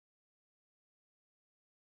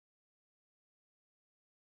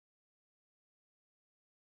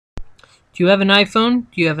Do you have an iPhone?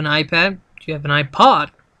 Do you have an iPad? Do you have an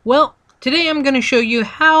iPod? Well, today I'm going to show you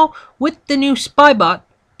how, with the new Spybot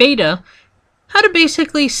Beta, how to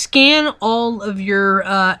basically scan all of your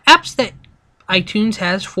apps that iTunes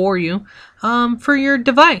has for you for your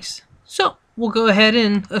device. So we'll go ahead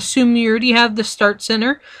and assume you already have the Start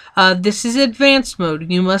Center. This is advanced mode.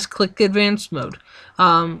 You must click advanced mode.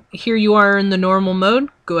 Here you are in the normal mode.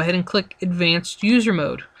 Go ahead and click advanced user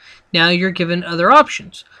mode. Now you're given other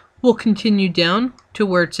options. We'll continue down to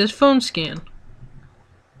where it says phone scan.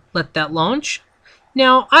 Let that launch.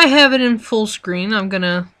 Now I have it in full screen. I'm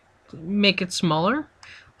gonna make it smaller.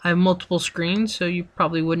 I have multiple screens, so you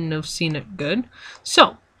probably wouldn't have seen it good.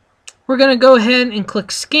 So we're gonna go ahead and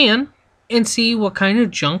click scan and see what kind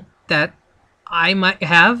of junk that I might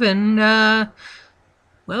have, and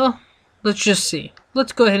well, let's just see.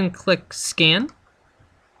 Let's go ahead and click scan.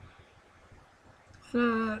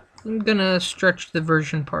 I'm gonna stretch the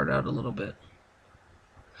version part out a little bit.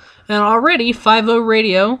 And already 5.0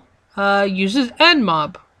 Radio uses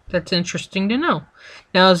AdMob. That's interesting to know.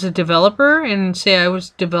 Now, as a developer, and say I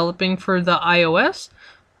was developing for the iOS,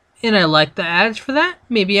 and I like the ads for that,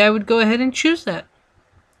 maybe I would go ahead and choose that.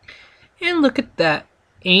 And look at that.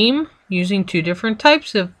 AIM using two different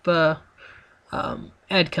types of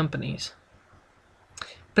ad companies.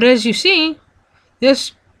 But as you see,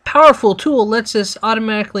 this powerful tool lets us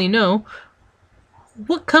automatically know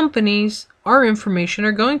what companies our information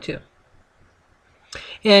are going to.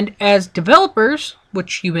 And as developers,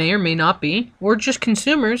 which you may or may not be, or just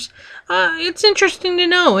consumers, it's interesting to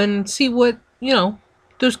know and see what,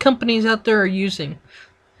 those companies out there are using.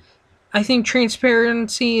 I think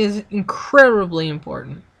transparency is incredibly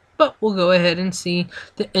important. But we'll go ahead and see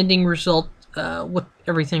the ending result with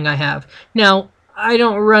everything I have. Now, I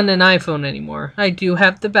don't run an iPhone anymore. I do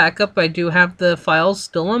have the backup. I do have the files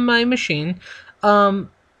still on my machine. But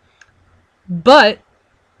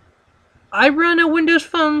I run a Windows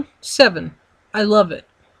Phone 7. I love it.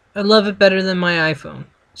 I love it better than my iPhone.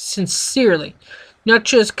 Sincerely. Not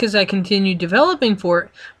just because I continue developing for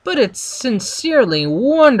it, but it's sincerely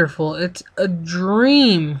wonderful. It's a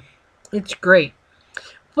dream. It's great.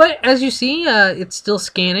 But as you see, it's still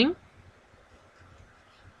scanning.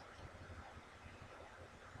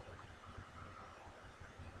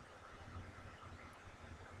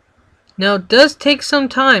 Now, it does take some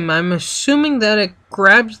time. I'm assuming that it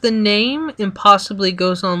grabs the name and possibly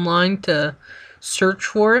goes online to search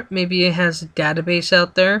for it. Maybe it has a database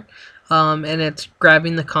out there, and it's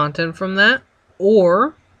grabbing the content from that.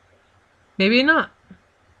 Or maybe not.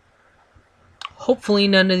 Hopefully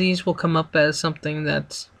none of these will come up as something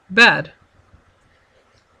that's bad.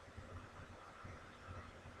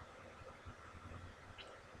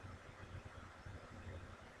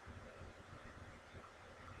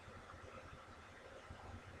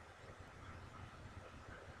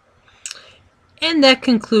 And that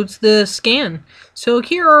concludes the scan. So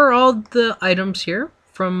here are all the items here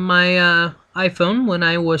from my iPhone when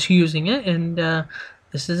I was using it, and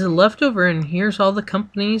this is a leftover, and here's all the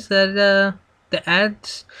companies that the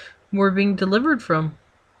ads were being delivered from.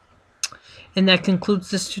 And that concludes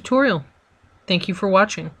this tutorial. Thank you for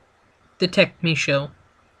watching the TechMe Show.